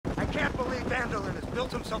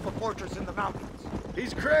built himself a fortress in the mountains.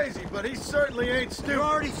 He's crazy, but he certainly ain't stupid. You've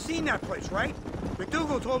already seen that place, right?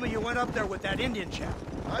 McDougal told me you went up there with that Indian chap.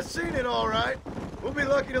 I seen it all right. We'll be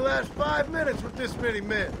lucky to last 5 minutes with this many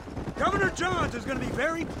men. Governor Johns is going to be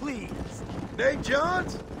very pleased. Nate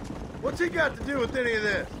Johns? What's he got to do with any of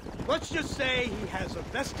this? Let's just say he has a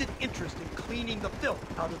vested interest in cleaning the filth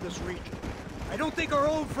out of this region. I don't think our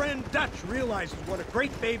old friend Dutch realizes what a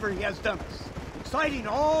great favor he has done us, inciting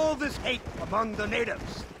all this hate among the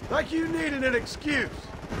natives. Like you needed an excuse.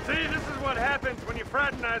 See, this is what happens when you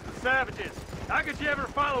fraternize with savages. How could you ever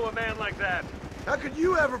follow a man like that? How could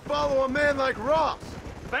you ever follow a man like Ross?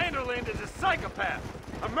 Vanderland is a psychopath,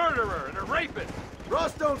 a murderer, and a rapist.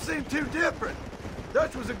 Ross don't seem too different.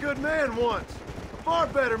 Dutch was a good man once. A far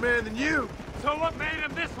better man than you. So what made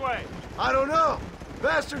him this way? I don't know.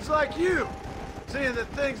 Bastards like you. Seeing that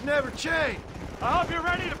things never change. I hope you're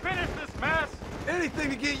ready to finish this mess. Anything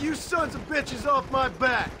to get you sons of bitches off my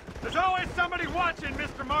back. There's always somebody watching,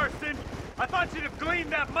 Mr. Marston. I thought you'd have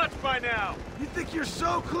gleaned that much by now. You think you're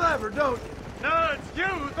so clever, don't you? No, it's you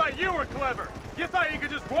who thought you were clever. You thought you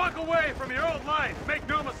could just walk away from your old life. Make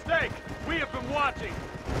no mistake, we have been watching.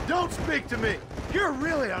 Don't speak to me. You're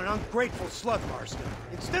really an ungrateful slug, Marston.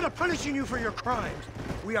 Instead of punishing you for your crimes,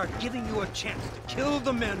 we are giving you a chance to kill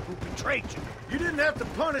the men who betrayed you. You didn't have to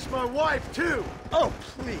punish my wife, too. Oh,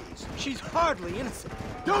 please. She's hardly innocent.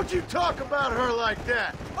 Don't you talk about her like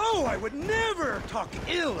that. Oh, I would never talk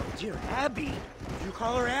ill of dear Abby. Did you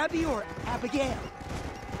call her Abby or Abigail?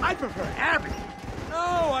 I prefer Abby. No,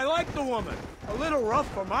 I like the woman. A little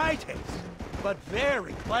rough for my taste, but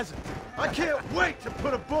very pleasant. I can't wait to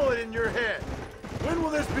put a bullet in your head. When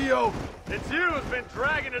will this be over? It's you who's been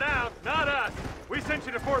dragging it out, not us. We sent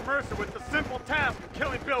you to Fort Mercer with the simple task of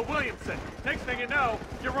killing Bill Williamson. Next thing you know,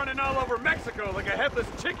 you're running all over Mexico like a headless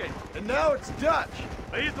chicken. And now it's Dutch.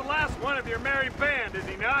 He's the last one of your merry band, is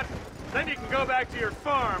he not? Then you can go back to your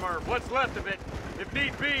farm, or what's left of it. If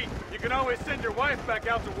need be, you can always send your wife back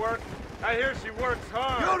out to work. I hear she works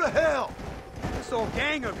hard. Go to hell! This old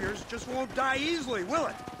gang of yours just won't die easily, will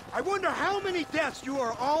it? I wonder how many deaths you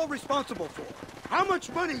are all responsible for. How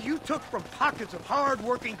much money you took from pockets of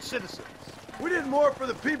hard-working citizens. We did more for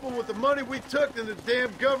the people with the money we took than the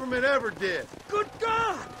damn government ever did. Good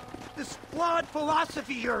God! This flawed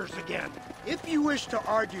philosophy of yours again. If you wish to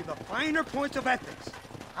argue the finer points of ethics,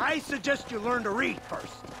 I suggest you learn to read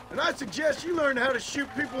first. And I suggest you learn how to shoot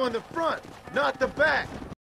people in the front, not the back.